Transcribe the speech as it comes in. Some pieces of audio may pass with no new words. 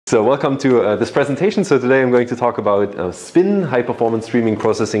So welcome to this presentation. So today I'm going to talk about SPIN, high performance streaming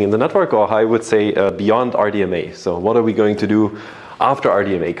processing in the network, or I would say beyond RDMA. So what are we going to do after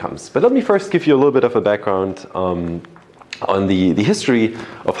RDMA comes? But let me first give you a little bit of a background on the history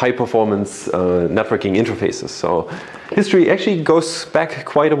of high performance networking interfaces. So history actually goes back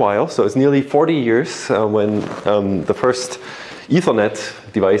quite a while. So it's nearly 40 years when the first Ethernet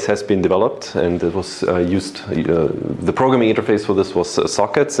device has been developed, and it was used, the programming interface for this was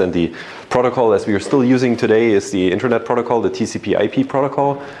sockets, and the protocol as we are still using today is the Internet Protocol, the TCP/IP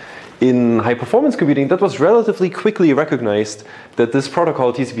protocol. In high performance computing, that was relatively quickly recognized that this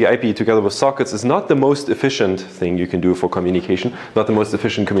protocol, TCP/IP, together with sockets, is not the most efficient thing you can do for communication, not the most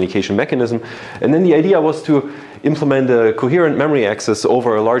efficient communication mechanism. And then the idea was to implement a coherent memory access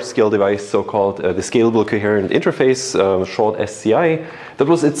over a large-scale device, so-called the Scalable Coherent Interface, short SCI, that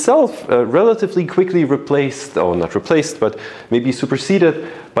was itself relatively quickly replaced, or not replaced, but maybe superseded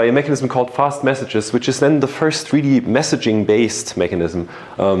by a mechanism called fast messages, which is then the first really messaging-based mechanism,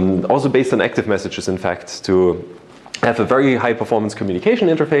 also based on active messages, in fact, to have a very high-performance communication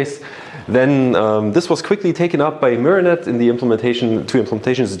interface. Then this was quickly taken up by Myrinet in the implementation, two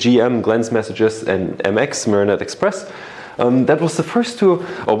implementations, GM, Glens Messages, and MX, Myrinet Express. That was the first to,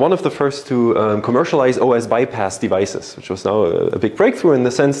 or one of the first to commercialize OS bypass devices, which was now a big breakthrough in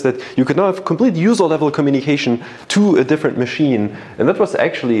the sense that you could now have complete user-level communication to a different machine. And that was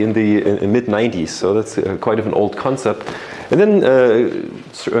actually in the mid-90s, so that's quite of an old concept. And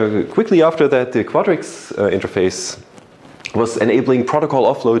then quickly after that, the Quadrix interface was enabling protocol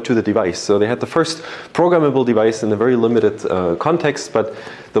offload to the device. So they had the first programmable device in a very limited context, but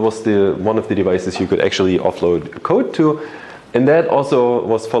that was one of the devices you could actually offload code to. And that also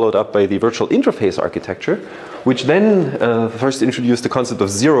was followed up by the virtual interface architecture, which then first introduced the concept of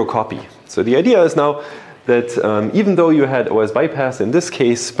zero copy. So the idea is now that even though you had OS bypass in this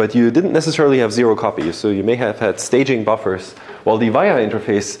case, but you didn't necessarily have zero copy. So you may have had staging buffers, while the VIA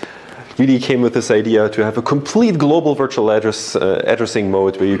interface really came with this idea to have a complete global virtual addressing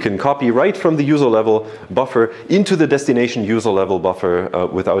mode where you can copy right from the user level buffer into the destination user level buffer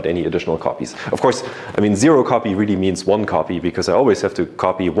without any additional copies. Of course, I mean, zero copy really means one copy because I always have to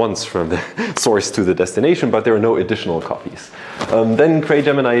copy once from the source to the destination, but there are no additional copies. Then Cray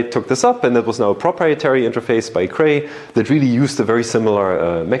Gemini took this up, and that was now a proprietary interface by Cray that really used a very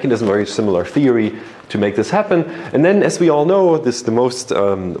similar mechanism, very similar theory to make this happen. And then, as we all know, the most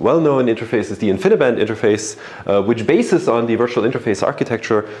well-known interface is the InfiniBand interface, which bases on the virtual interface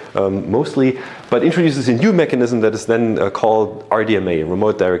architecture mostly, but introduces a new mechanism that is then called RDMA,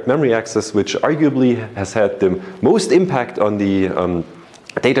 Remote Direct Memory Access, which arguably has had the most impact on the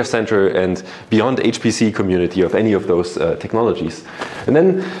data center and beyond HPC community of any of those technologies. And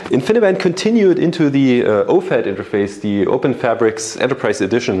then InfiniBand continued into the OFAD interface, the Open Fabrics Enterprise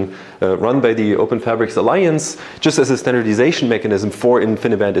Edition, run by the Open Fabrics Alliance, just as a standardization mechanism for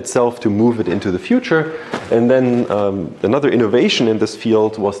InfiniBand itself to move it into the future. And then another innovation in this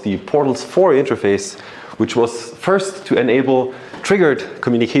field was the Portals 4 interface, which was first to enable triggered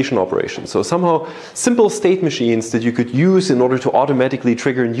communication operations. So somehow simple state machines that you could use in order to automatically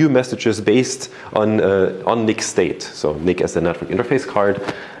trigger new messages based on NIC state. So NIC as the network interface card.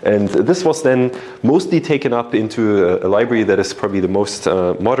 And this was then mostly taken up into a library that is probably the most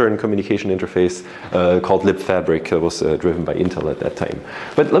modern communication interface called libfabric, that was driven by Intel at that time.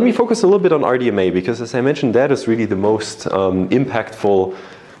 But let me focus a little bit on RDMA, because as I mentioned, that is really the most impactful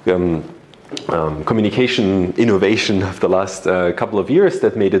communication innovation of the last couple of years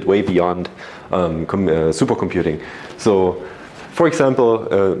that made it way beyond supercomputing. So, for example,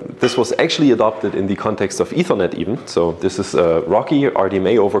 this was actually adopted in the context of Ethernet even. So this is RoCE,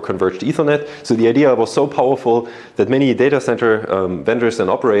 RDMA over converged Ethernet. So the idea was so powerful that many data center vendors and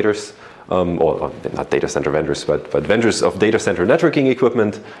operators, or not data center vendors, but vendors of data center networking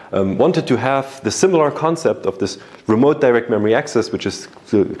equipment wanted to have the similar concept of this remote direct memory access, which is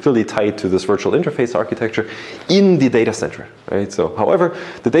clearly tied to this virtual interface architecture in the data center, right? So, however,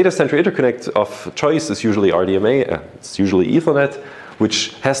 the data center interconnect of choice is usually RDMA, it's usually Ethernet,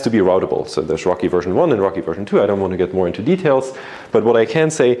 which has to be routable. So there's RoCE version 1 and RoCE version 2. I don't want to get more into details, but what I can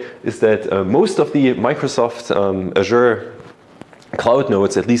say is that most of the Microsoft Azure cloud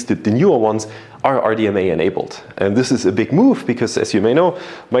nodes, at least the newer ones, are RDMA enabled. And this is a big move because, as you may know,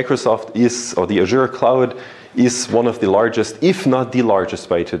 Microsoft is, or the Azure cloud is one of the largest, if not the largest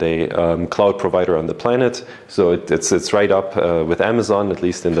by today, cloud provider on the planet. So it's right up with Amazon, at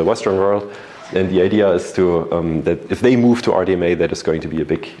least in the Western world. And the idea is to that if they move to RDMA, that is going to be a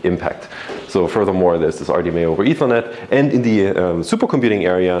big impact. So furthermore, there's this RDMA over Ethernet. And in the supercomputing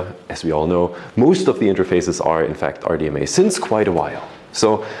area, as we all know, most of the interfaces are in fact RDMA since quite a while.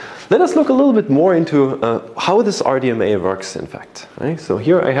 So let us look a little bit more into how this RDMA works, in fact. Right? So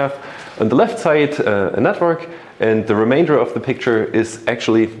here I have on the left side a network, and the remainder of the picture is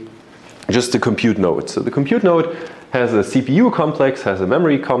actually just a compute node. So the compute node has a CPU complex, has a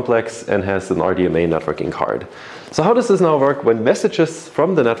memory complex, and has an RDMA networking card. So how does this now work? When messages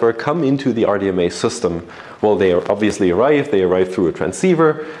from the network come into the RDMA system, well, they obviously arrive. They arrive through a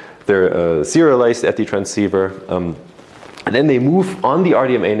transceiver. They're serialized at the transceiver. And then they move on the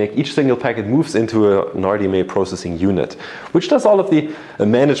RDMA NIC. Each single packet moves into an RDMA processing unit, which does all of the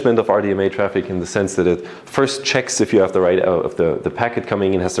management of RDMA traffic in the sense that it first checks if you have the right, if the packet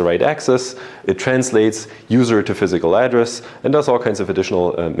coming in has the right access. It translates user to physical address and does all kinds of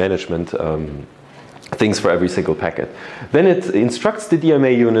additional management things for every single packet. Then it instructs the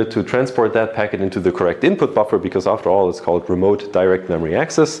DMA unit to transport that packet into the correct input buffer, because after all it's called remote direct memory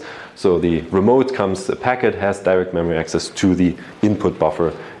access. So the remote comes, the packet has direct memory access to the input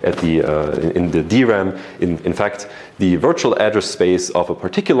buffer at the, in the DRAM, in fact the virtual address space of a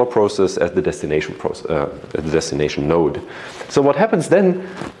particular process at the destination, node. So what happens then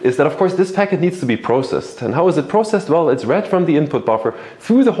is that of course this packet needs to be processed. And how is it processed? Well, it's read from the input buffer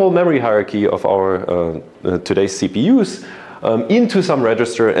through the whole memory hierarchy of our today's CPUs into some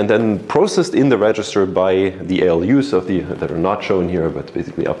register, and then processed in the register by the ALUs of the, that are not shown here, but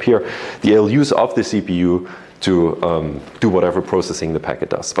basically up here, the ALUs of the CPU to do whatever processing the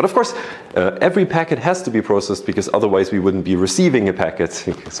packet does. But of course, every packet has to be processed, because otherwise we wouldn't be receiving a packet.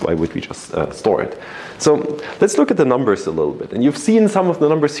 So why would we just store it? So let's look at the numbers a little bit. And you've seen some of the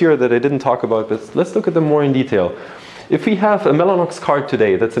numbers here that I didn't talk about, but let's look at them more in detail. If we have a Mellanox card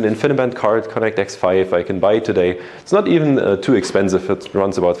today, that's an InfiniBand card, Connect X5, I can buy today. It's not even too expensive. It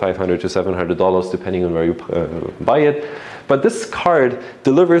runs about $500 to $700 depending on where you buy it. But this card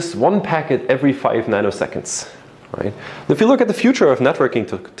delivers one packet every 5 nanoseconds. Right? If you look at the future of networking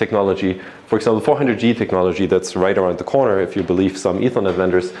technology, for example, 400G technology that's right around the corner, if you believe some Ethernet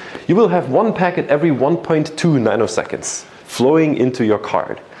vendors, you will have one packet every 1.2 nanoseconds flowing into your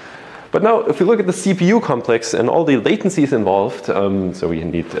card. But now, if we look at the CPU complex and all the latencies involved, so we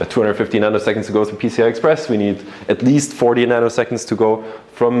need 250 nanoseconds to go through PCI Express, we need at least 40 nanoseconds to go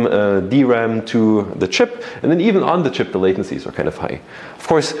from DRAM to the chip, and then even on the chip, the latencies are kind of high. Of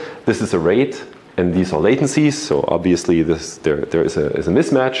course, this is a rate, and these are latencies, so obviously there is a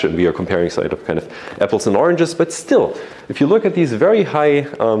mismatch, and we are comparing sort of kind of apples and oranges, but still, if you look at these very high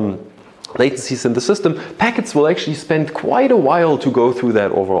latencies in the system, packets will actually spend quite a while to go through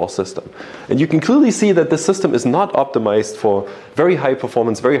that overall system. And you can clearly see that the system is not optimized for very high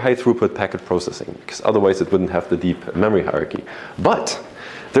performance, very high throughput packet processing, because otherwise it wouldn't have the deep memory hierarchy. But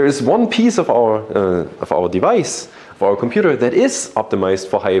there is one piece of our device, of our computer, that is optimized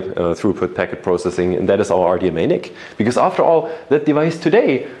for high throughput packet processing, and that is our RDMA NIC. Because after all, that device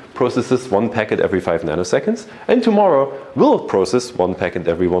today processes one packet every 5 nanoseconds, and tomorrow will process one packet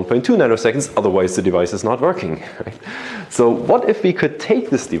every 1.2 nanoseconds, otherwise the device is not working. Right? So what if we could take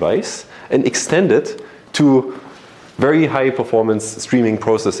this device and extend it to very high performance streaming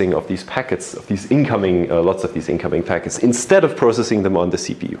processing of these packets, of these incoming, lots of these incoming packets, instead of processing them on the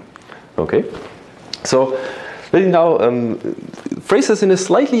CPU. Okay? So let me now phrase this in a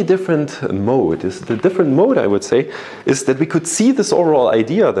slightly different mode. The different mode, I would say, is that we could see this overall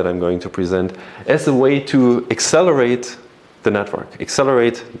idea that I'm going to present as a way to accelerate the network,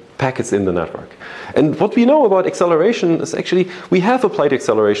 accelerate packets in the network. And what we know about acceleration is actually, we have applied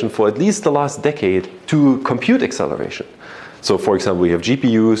acceleration for at least the last decade to compute acceleration. So for example, we have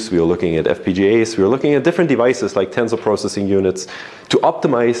GPUs, we are looking at FPGAs, we are looking at different devices like tensor processing units to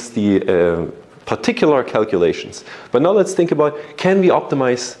optimize the particular calculations. But now let's think about, can we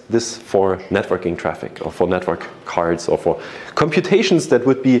optimize this for networking traffic, or for network cards, or for computations that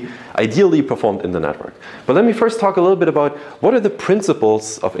would be ideally performed in the network? But let me first talk a little bit about what are the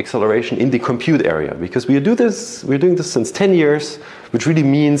principles of acceleration in the compute area, because we're doing this since 10 years, which really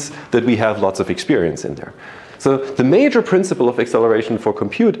means that we have lots of experience in there. So the major principle of acceleration for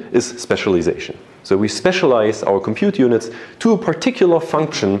compute is specialization. So we specialize our compute units to a particular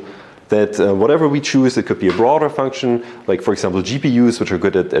function that whatever we choose, it could be a broader function, like for example GPUs, which are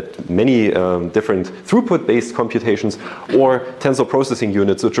good at many different throughput-based computations, or tensor processing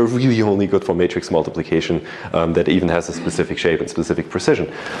units, which are really only good for matrix multiplication that even has a specific shape and specific precision.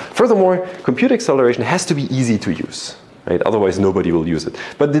 Furthermore, compute acceleration has to be easy to use. Right? Otherwise, nobody will use it.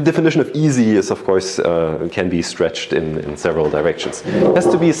 But the definition of easy is, of course, can be stretched in several directions. It has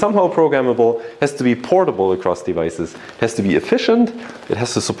to be somehow programmable, has to be portable across devices, has to be efficient, it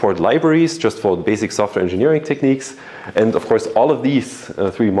has to support libraries just for basic software engineering techniques. And of course, all of these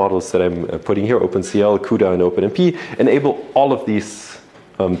three models that I'm putting here, OpenCL, CUDA, and OpenMP, enable all of these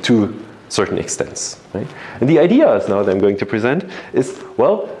to certain extents. Right? And the idea is now that I'm going to present is,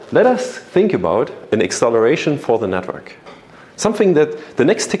 well, let us think about an acceleration for the network. Something that the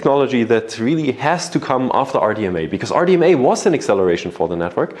next technology that really has to come after RDMA, because RDMA was an acceleration for the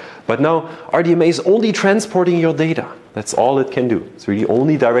network, but now RDMA is only transporting your data. That's all it can do. It's really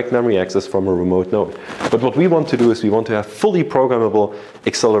only direct memory access from a remote node. But what we want to do is we want to have fully programmable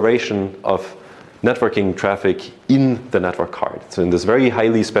acceleration of networking traffic in the network card. So in this very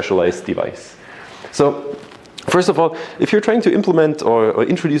highly specialized device. So first of all, if you're trying to implement or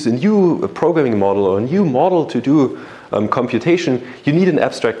introduce a new programming model or a new model to do computation, you need an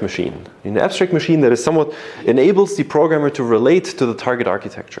abstract machine. An abstract machine that is somewhat enables the programmer to relate to the target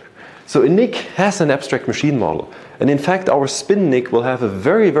architecture. So a NIC has an abstract machine model. And in fact, our SPIN NIC will have a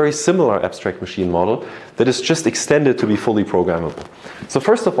very, very similar abstract machine model that is just extended to be fully programmable. So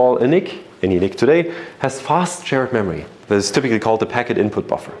first of all, a NIC, any NIC today, has fast shared memory. That is typically called the packet input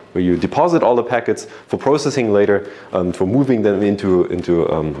buffer, where you deposit all the packets for processing later, for moving them into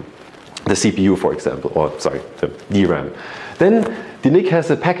the CPU, for example, or sorry, the DRAM. Then the NIC has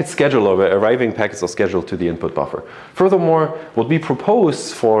a packet scheduler where arriving packets are scheduled to the input buffer. Furthermore, what we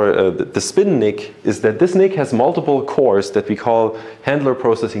propose for the SPIN NIC is that this NIC has multiple cores that we call handler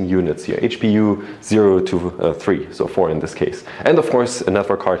processing units here, HPU 0 to 3, so 4 in this case. And of course, a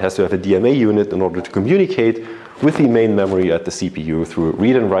network card has to have a DMA unit in order to communicate with the main memory at the CPU through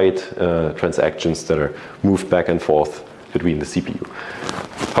read and write transactions that are moved back and forth between the CPU.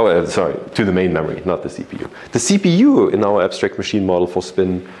 However, sorry, to the main memory, not the CPU. The CPU in our abstract machine model for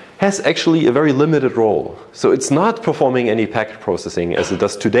SPIN has actually a very limited role. So it's not performing any packet processing as it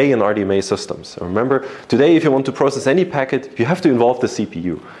does today in RDMA systems. Remember, today if you want to process any packet, you have to involve the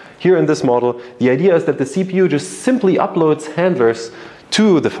CPU. Here in this model, the idea is that the CPU just simply uploads handlers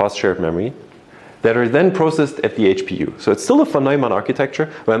to the fast shared memory that are then processed at the HPU. So it's still a von Neumann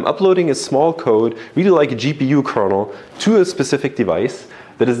architecture where I'm uploading a small code, really like a GPU kernel, to a specific device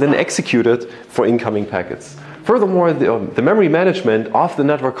that is then executed for incoming packets. Furthermore, the memory management of the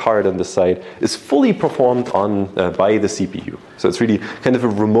network card on the side is fully performed by the CPU. So it's really kind of a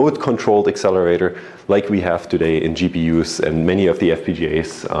remote controlled accelerator like we have today in GPUs and many of the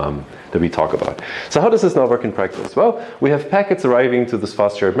FPGAs that we talk about. So how does this now work in practice? Well, we have packets arriving to this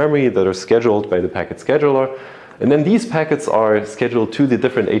fast shared memory that are scheduled by the packet scheduler. And then these packets are scheduled to the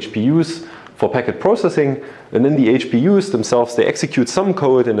different HPUs for packet processing. And then the HPUs themselves, they execute some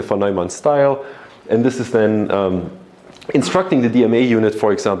code in the von Neumann style. And this is then instructing the DMA unit,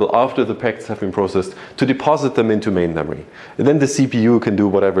 for example, after the packets have been processed, to deposit them into main memory. And then the CPU can do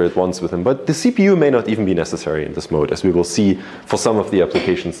whatever it wants with them. But the CPU may not even be necessary in this mode, as we will see for some of the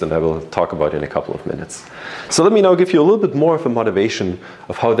applications that I will talk about in a couple of minutes. So let me now give you a little bit more of a motivation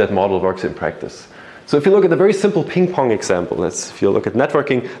of how that model works in practice. So if you look at a very simple ping pong example, if you look at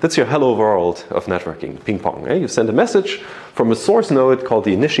networking, that's your hello world of networking, ping pong. Right? You send a message from a source node called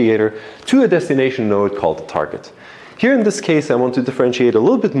the initiator to a destination node called the target. Here in this case, I want to differentiate a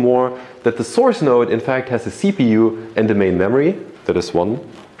little bit more that the source node in fact has a CPU and a main memory, that is one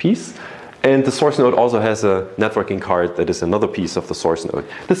piece. And the source node also has a networking card that is another piece of the source node.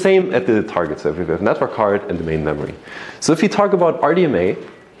 The same at the target, so we have network card and the main memory. So if you talk about RDMA,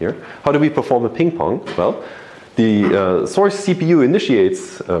 here, how do we perform a ping pong? Well, the source CPU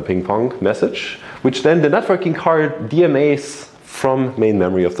initiates a ping pong message, which then the networking card DMAs from main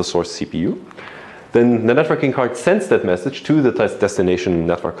memory of the source CPU. Then the networking card sends that message to the destination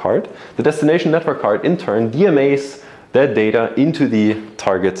network card. The destination network card in turn DMAs that data into the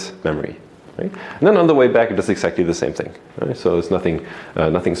target memory. Right? And then on the way back, it does exactly the same thing. Right? So there's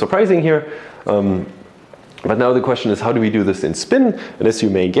nothing surprising here. But now the question is, how do we do this in SPIN? And as you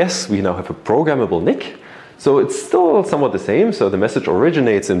may guess, we now have a programmable NIC. So it's still somewhat the same. So the message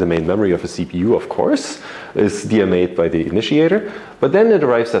originates in the main memory of a CPU, of course, is DMA'd by the initiator. But then it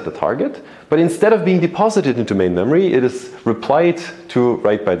arrives at the target. But instead of being deposited into main memory, it is replied to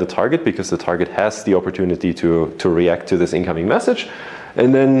right by the target, because the target has the opportunity to react to this incoming message.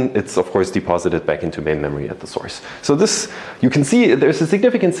 And then it's, of course, deposited back into main memory at the source. So this, you can see there's a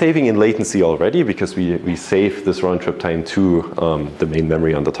significant saving in latency already, because we save this round trip time to the main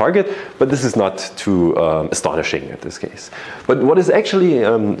memory on the target. But this is not too astonishing in this case. But what is actually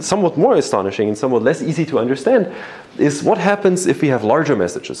somewhat more astonishing and somewhat less easy to understand is what happens if we have larger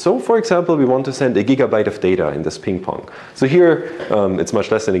messages. So for example, we want to send a gigabyte of data in this ping pong. So here it's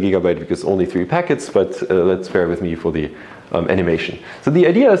much less than a gigabyte because only 3 packets, but let's bear with me for the animation. So the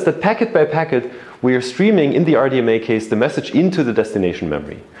idea is that packet by packet, we are streaming, in the RDMA case, the message into the destination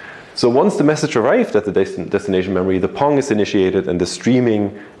memory. So once the message arrived at the destination memory, the pong is initiated and the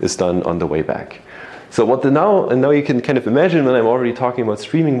streaming is done on the way back. So now you can kind of imagine when I'm already talking about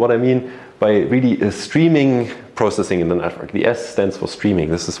streaming, what I mean by really streaming processing in the network. The S stands for streaming.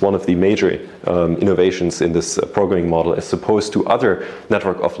 This is one of the major innovations in this programming model as opposed to other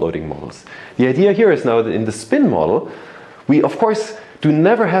network offloading models. The idea here is now that in the SPIN model, we of course do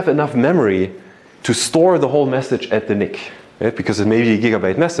never have enough memory to store the whole message at the NIC, right? Because it may be a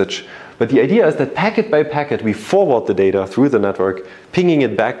gigabyte message. But the idea is that packet by packet, we forward the data through the network, pinging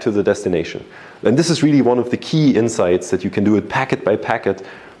it back to the destination. And this is really one of the key insights, that you can do it packet by packet,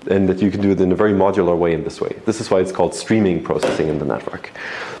 and that you can do it in a very modular way in this way. This is why it's called streaming processing in the network.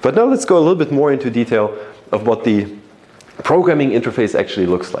 But now let's go a little bit more into detail of what the programming interface actually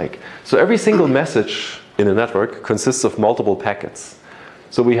looks like. So every single message in a network consists of multiple packets.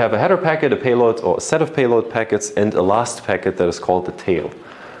 So we have a header packet, a payload, or a set of payload packets, and a last packet that is called the tail.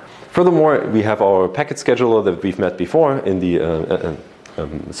 Furthermore, we have our packet scheduler that we've met before in the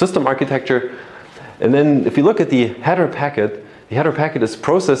system architecture. And then if you look at the header packet is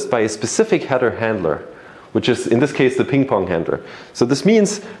processed by a specific header handler, which is in this case the ping pong handler. So this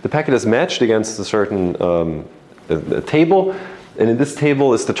means the packet is matched against a certain table, and in this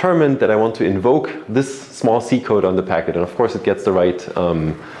table is determined that I want to invoke this small C code on the packet, and of course it gets the right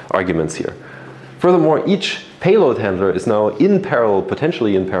arguments here. Furthermore, each payload handler is now in parallel,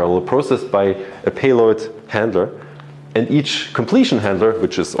 potentially in parallel, processed by a payload handler. And each completion handler,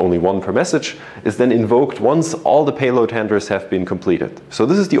 which is only one per message, is then invoked once all the payload handlers have been completed. So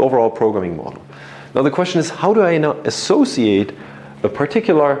this is the overall programming model. Now the question is, how do I now associate a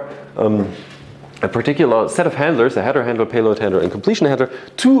particular set of handlers, a header handler, payload handler, and completion handler,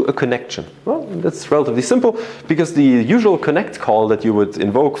 to a connection? Well, that's relatively simple, because the usual connect call that you would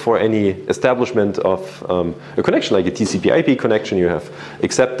invoke for any establishment of a connection, like a TCP/IP connection, you have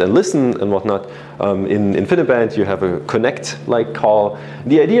accept and listen and whatnot. In InfiniBand, you have a connect-like call.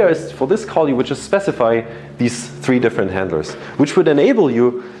 The idea is, for this call, you would just specify these three different handlers, which would enable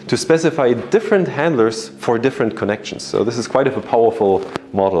you to specify different handlers for different connections. So this is quite a powerful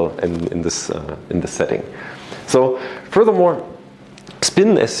model in this setting. So furthermore,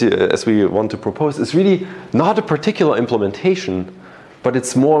 SPIN, as we want to propose, is really not a particular implementation, but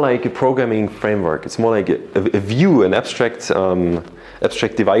it's more like a programming framework. It's more like a view, an abstract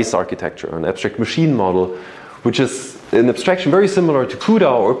device architecture, an abstract machine model, which is an abstraction very similar to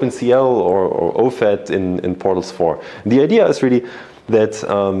CUDA or OpenCL or OFED in Portals 4. And the idea is really that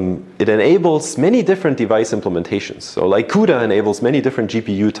it enables many different device implementations. So like CUDA enables many different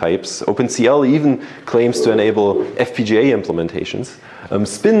GPU types. OpenCL even claims to enable FPGA implementations.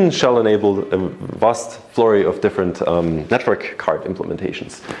 SPIN shall enable a vast flurry of different network card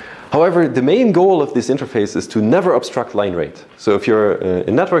implementations. However, the main goal of this interface is to never obstruct line rate. So if you're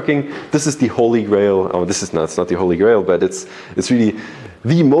in networking, this is the holy grail. Oh, it's not the holy grail, but it's really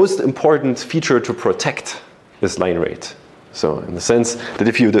the most important feature to protect this line rate. So in the sense that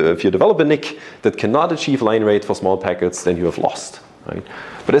if you develop a NIC that cannot achieve line rate for small packets, then you have lost. Right?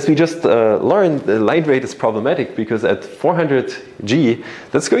 But as we just learned, the line rate is problematic, because at 400G,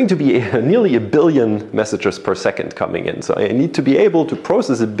 that's going to be nearly 1 billion messages per second coming in. So I need to be able to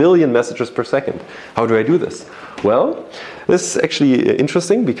process 1 billion messages per second. How do I do this? Well, this is actually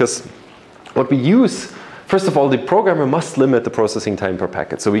interesting, because what we use, first of all, the programmer must limit the processing time per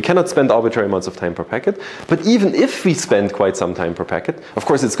packet. So we cannot spend arbitrary amounts of time per packet. But even if we spend quite some time per packet, of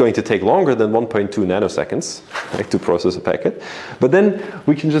course it's going to take longer than 1.2 nanoseconds, right, to process a packet. But then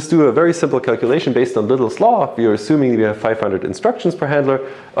we can just do a very simple calculation based on Little's law. We are assuming we have 500 instructions per handler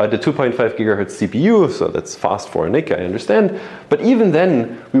at the 2.5 gigahertz CPU, so that's fast for a NIC, I understand. But even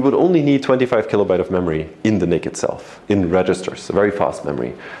then, we would only need 25 kilobyte of memory in the NIC itself, in registers, a very fast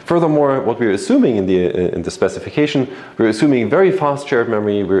memory. Furthermore, what we're assuming in the specification, we're assuming very fast shared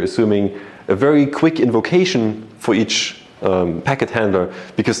memory, we're assuming a very quick invocation for each packet handler,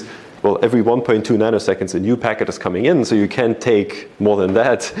 because, well, every 1.2 nanoseconds a new packet is coming in, so you can't take more than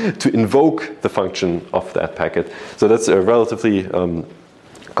that to invoke the function of that packet. So that's a relatively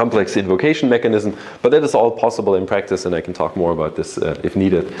complex invocation mechanism, but that is all possible in practice, and I can talk more about this if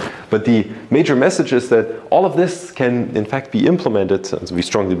needed. But the major message is that all of this can in fact be implemented, as we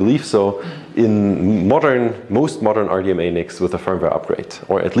strongly believe so, in most modern RDMA NICs with a firmware upgrade,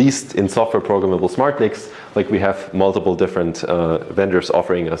 or at least in software programmable smart NICs, like we have multiple different vendors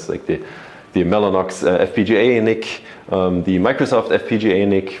offering us, like the Mellanox FPGA NIC, the Microsoft FPGA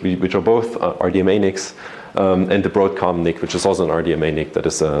NIC, which are both RDMA NICs, and the Broadcom NIC, which is also an RDMA NIC that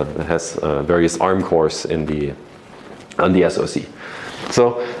has various ARM cores on the SoC.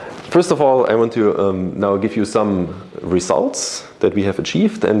 So first of all, I want to now give you some results that we have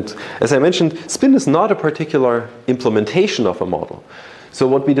achieved. And as I mentioned, SPIN is not a particular implementation of a model. So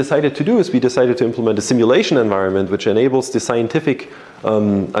what we decided to do is we decided to implement a simulation environment which enables the scientific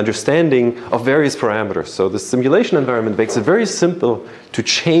understanding of various parameters. So the simulation environment makes it very simple to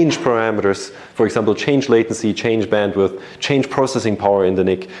change parameters, for example, change latency, change bandwidth, change processing power in the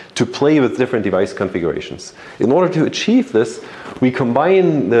NIC, to play with different device configurations. In order to achieve this, we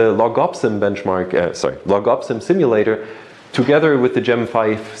combine the LogGOPSim LogGOPSim simulator together with the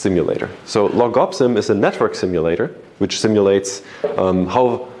Gem5 simulator. So LogGOPSim is a network simulator which simulates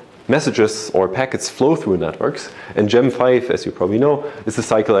how messages or packets flow through networks, and Gem5, as you probably know, is a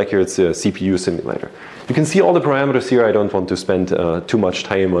cycle-accurate CPU simulator. You can see all the parameters here. I don't want to spend too much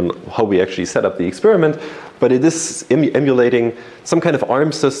time on how we actually set up the experiment, but it is emulating some kind of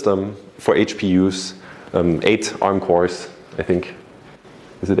ARM system for HPUs, 8 ARM cores, I think.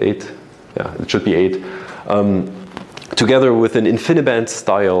 Is it 8? Yeah, it should be 8. Together with an InfiniBand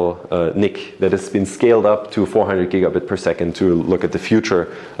style NIC that has been scaled up to 400 gigabit per second to look at the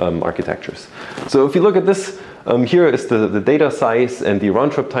future architectures. So if you look at this, here is the data size and the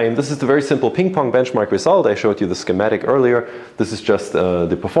round trip time. This is the very simple ping pong benchmark result. I showed you the schematic earlier. This is just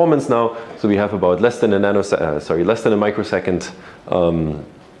the performance now. So we have about less than a microsecond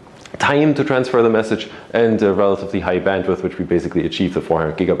time to transfer the message, and a relatively high bandwidth, which we basically achieve the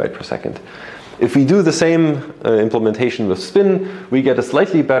 400 gigabyte per second. If we do the same implementation with SPIN, we get a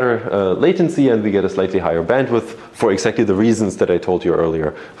slightly better latency and we get a slightly higher bandwidth for exactly the reasons that I told you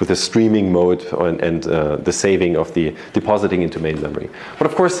earlier with the streaming mode and the saving of the depositing into main memory. But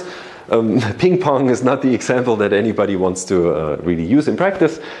of course, ping pong is not the example that anybody wants to really use in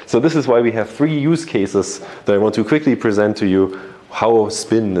practice. So this is why we have 3 use cases that I want to quickly present to you how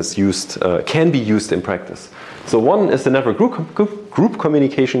SPIN is used, can be used in practice. So one is the network group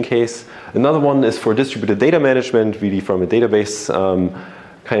communication case. Another one is for distributed data management, really from a database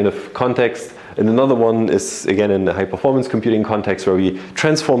kind of context. And another one is, again, in the high performance computing context, where we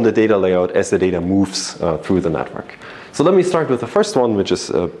transform the data layout as the data moves through the network. So let me start with the first one, which is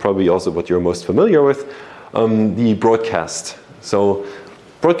probably also what you're most familiar with, the broadcast. So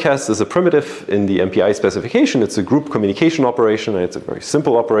broadcast is a primitive in the MPI specification. It's a group communication operation, and it's a very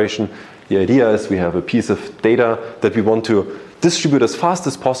simple operation. The idea is we have a piece of data that we want to distribute as fast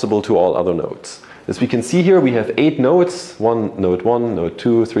as possible to all other nodes. As we can see here, we have 8 nodes, node 1, node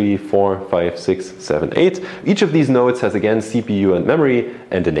 2, 3, 4, 5, 6, 7, 8. Each of these nodes has, again, CPU and memory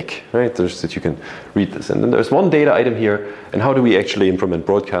and a NIC, right? There's that you can read this. And then there's one data item here. And how do we actually implement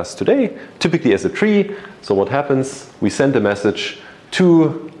broadcast today? Typically as a tree. So what happens? We send a message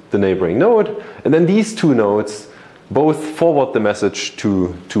to the neighboring node, and then these 2 nodes both forward the message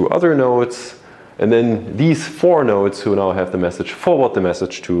to 2 other nodes, and then these 4 nodes who now have the message forward the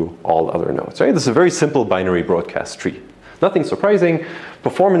message to all other nodes. Right? This is a very simple binary broadcast tree. Nothing surprising.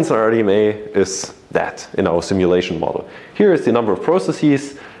 Performance on RDMA is that in our simulation model. Here is the number of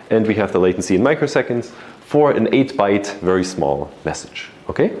processes, and we have the latency in microseconds for an 8-byte very small message.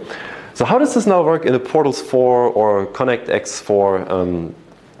 Okay? So how does this now work in a Portals 4 or ConnectX-4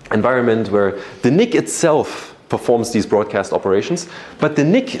 environment where the NIC itself performs these broadcast operations, but the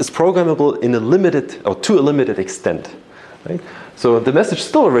NIC is programmable in a limited, or to a limited extent. Right? So the message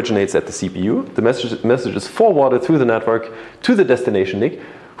still originates at the CPU. The message is forwarded through the network to the destination NIC,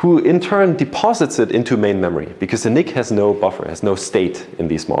 who in turn deposits it into main memory, because the NIC has no buffer, has no state in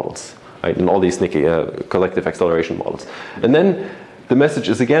these models, right? In all these NIC collective acceleration models. And then the message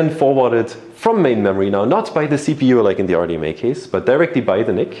is again forwarded from main memory, now not by the CPU like in the RDMA case, but directly by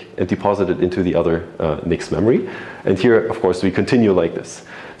the NIC and deposited into the other NIC's memory. And here, of course, we continue like this.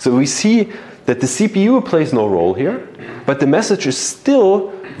 So we see that the CPU plays no role here, but the message is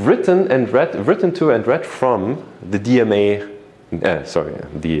still written to and read from the DMA,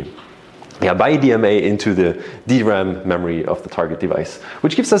 by DMA into the DRAM memory of the target device,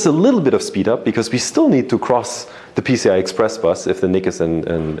 which gives us a little bit of speed up because we still need to cross the PCI Express bus if the NIC is a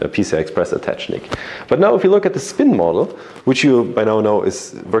PCI Express attached NIC. But now if you look at the SPIN model, which you by now know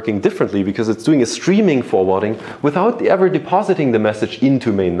is working differently because it's doing a streaming forwarding without ever depositing the message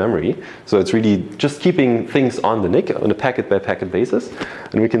into main memory. So it's really just keeping things on the NIC on a packet by packet basis.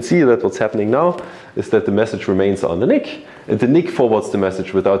 And we can see that what's happening now is that the message remains on the NIC, and the NIC forwards the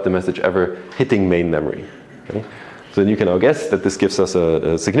message without the message ever hitting main memory. Okay? So then you can now guess that this gives us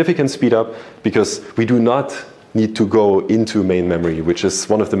a significant speed up because we do not need to go into main memory, which is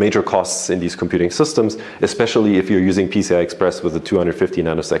one of the major costs in these computing systems, especially if you're using PCI Express with a 250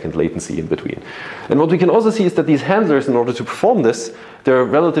 nanosecond latency in between. And what we can also see is that these handlers, in order to perform this, they're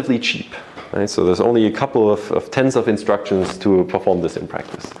relatively cheap. Right? So there's only a couple of tens of instructions to perform this in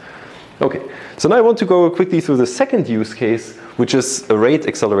practice. Okay, so now I want to go quickly through the second use case, which is a rate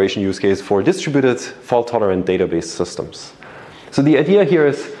acceleration use case for distributed fault-tolerant database systems. So the idea here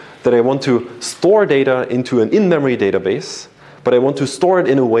is that I want to store data into an in-memory database, but I want to store it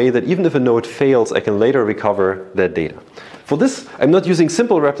in a way that even if a node fails, I can later recover that data. For this, I'm not using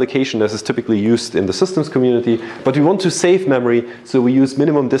simple replication as is typically used in the systems community, but we want to save memory, so we use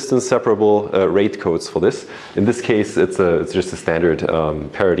minimum distance separable RAID codes for this. In this case, it's just a standard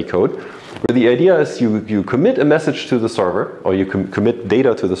parity code, where the idea is you commit a message to the server, or you commit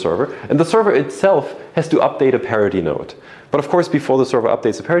data to the server, and the server itself has to update a parity node. But of course, before the server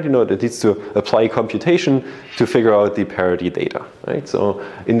updates a parity node, it needs to apply computation to figure out the parity data. Right? So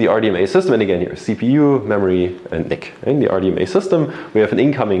in the RDMA system, and again here, CPU, memory, and NIC. In the RDMA system, we have an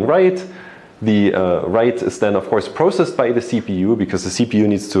incoming write. The write is then, of course, processed by the CPU, because the CPU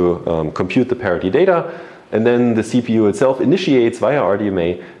needs to compute the parity data. And then the CPU itself initiates via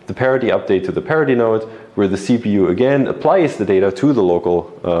RDMA the parity update to the parity node, where the CPU again applies the data to the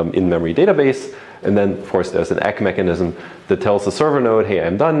local in-memory database. And then, of course, there's an ACK mechanism that tells the server node, hey,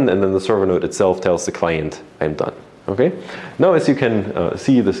 I'm done. And then the server node itself tells the client, I'm done. Okay? Now, as you can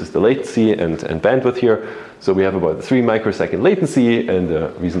see, this is the latency and bandwidth here. So we have about a 3 microsecond latency and a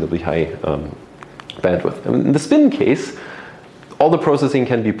reasonably high bandwidth. And in the SPIN case, all the processing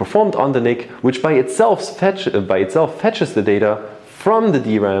can be performed on the NIC, which by itself fetches the data from the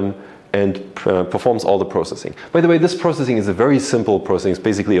DRAM and performs all the processing. By the way, this processing is a very simple processing. It's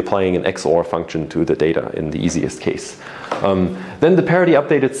basically applying an XOR function to the data in the easiest case. Then the parity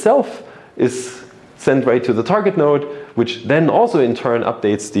update itself is sent right to the target node, which then also in turn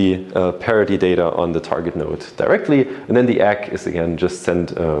updates the parity data on the target node directly. And then the ACK is again just sent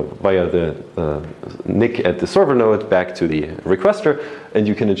via the NIC at the server node back to the requester, and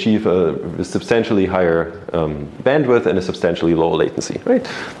you can achieve a substantially higher bandwidth and a substantially lower latency. Right?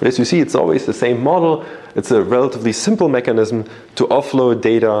 But as you see, it's always the same model. It's a relatively simple mechanism to offload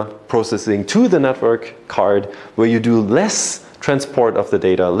data processing to the network card, where you do less transport of the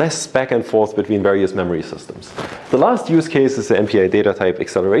data, less back and forth between various memory systems. The last use case is the MPI data type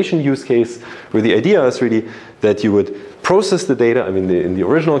acceleration use case, where the idea is really that you would process the data. I mean, in the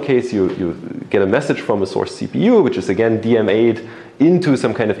original case, you get a message from a source CPU, which is again DMA'd into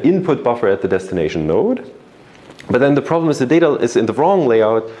some kind of input buffer at the destination node. But then the problem is the data is in the wrong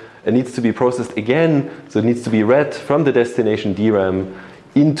layout and needs to be processed again. So it needs to be read from the destination DRAM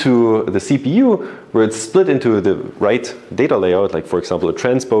into the CPU, where it's split into the right data layout, like for example a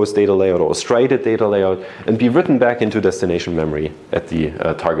transposed data layout or a strided data layout, and be written back into destination memory at the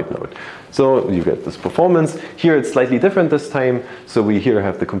target node. So you get this performance. Here it's slightly different this time. So we here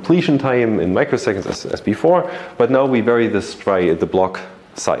have the completion time in microseconds as before, but now we vary the block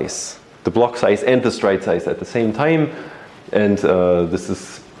size and the stride size at the same time, and this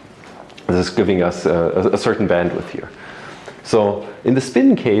is giving us a certain bandwidth here. So in the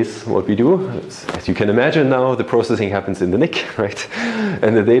SPIN case, what we do is, as you can imagine now, the processing happens in the NIC, right?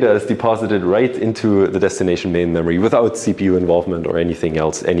 And the data is deposited right into the destination main memory without CPU involvement or anything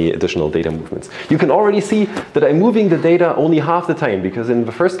else, any additional data movements. You can already see that I'm moving the data only half the time, because in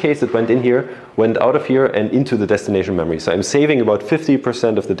the first case it went in here, went out of here, and into the destination memory. So I'm saving about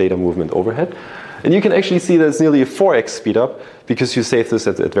 50% of the data movement overhead. And you can actually see that it's nearly a 4x speed up, because you save this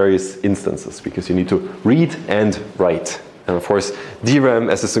at various instances, because you need to read and write. And of course, DRAM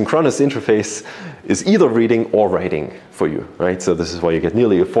as a synchronous interface is either reading or writing for you, right? So this is why you get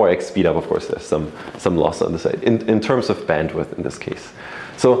nearly a 4x speed up. Of course, there's some loss on the side in terms of bandwidth in this case.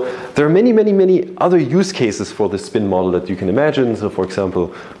 So there are many, many, many other use cases for the SPIN model that you can imagine. So for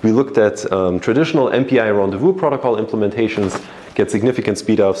example, we looked at traditional MPI rendezvous protocol implementations, get significant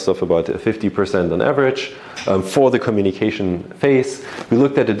speedups of about 50% on average for the communication phase. We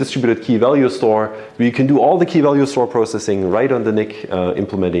looked at a distributed key value store, where you can do all the key value store processing right on the NIC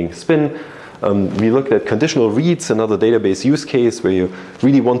implementing SPIN. We looked at conditional reads, another database use case where you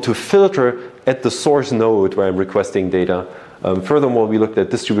really want to filter at the source node where I'm requesting data. Furthermore, we looked at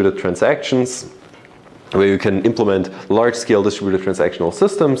distributed transactions, where you can implement large-scale distributed transactional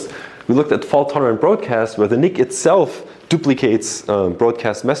systems. We looked at fault-tolerant broadcast, where the NIC itself duplicates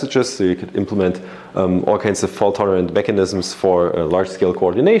broadcast messages, so you could implement all kinds of fault-tolerant mechanisms for large-scale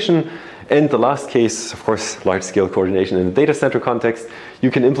coordination. And the last case, of course, large-scale coordination in the data center context,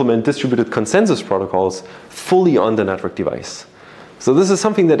 you can implement distributed consensus protocols fully on the network device. So this is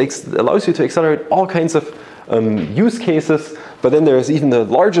something that allows you to accelerate all kinds of use cases, but then there's even a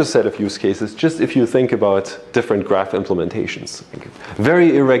larger set of use cases just if you think about different graph implementations.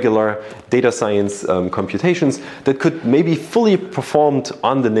 Very irregular data science computations that could maybe fully performed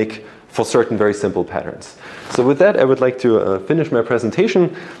on the NIC for certain very simple patterns. So with that, I would like to finish my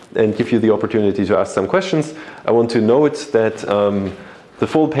presentation and give you the opportunity to ask some questions. I want to note that The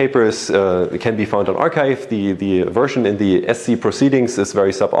full papers can be found on arXiv. The version in the SC proceedings is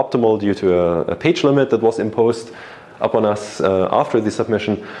very suboptimal due to a page limit that was imposed upon us after the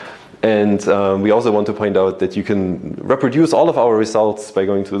submission. And we also want to point out that you can reproduce all of our results by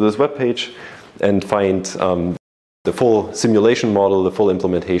going to this web page and find the full simulation model, the full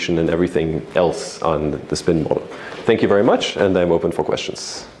implementation, and everything else on the SPIN model. Thank you very much, and I'm open for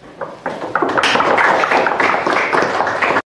questions.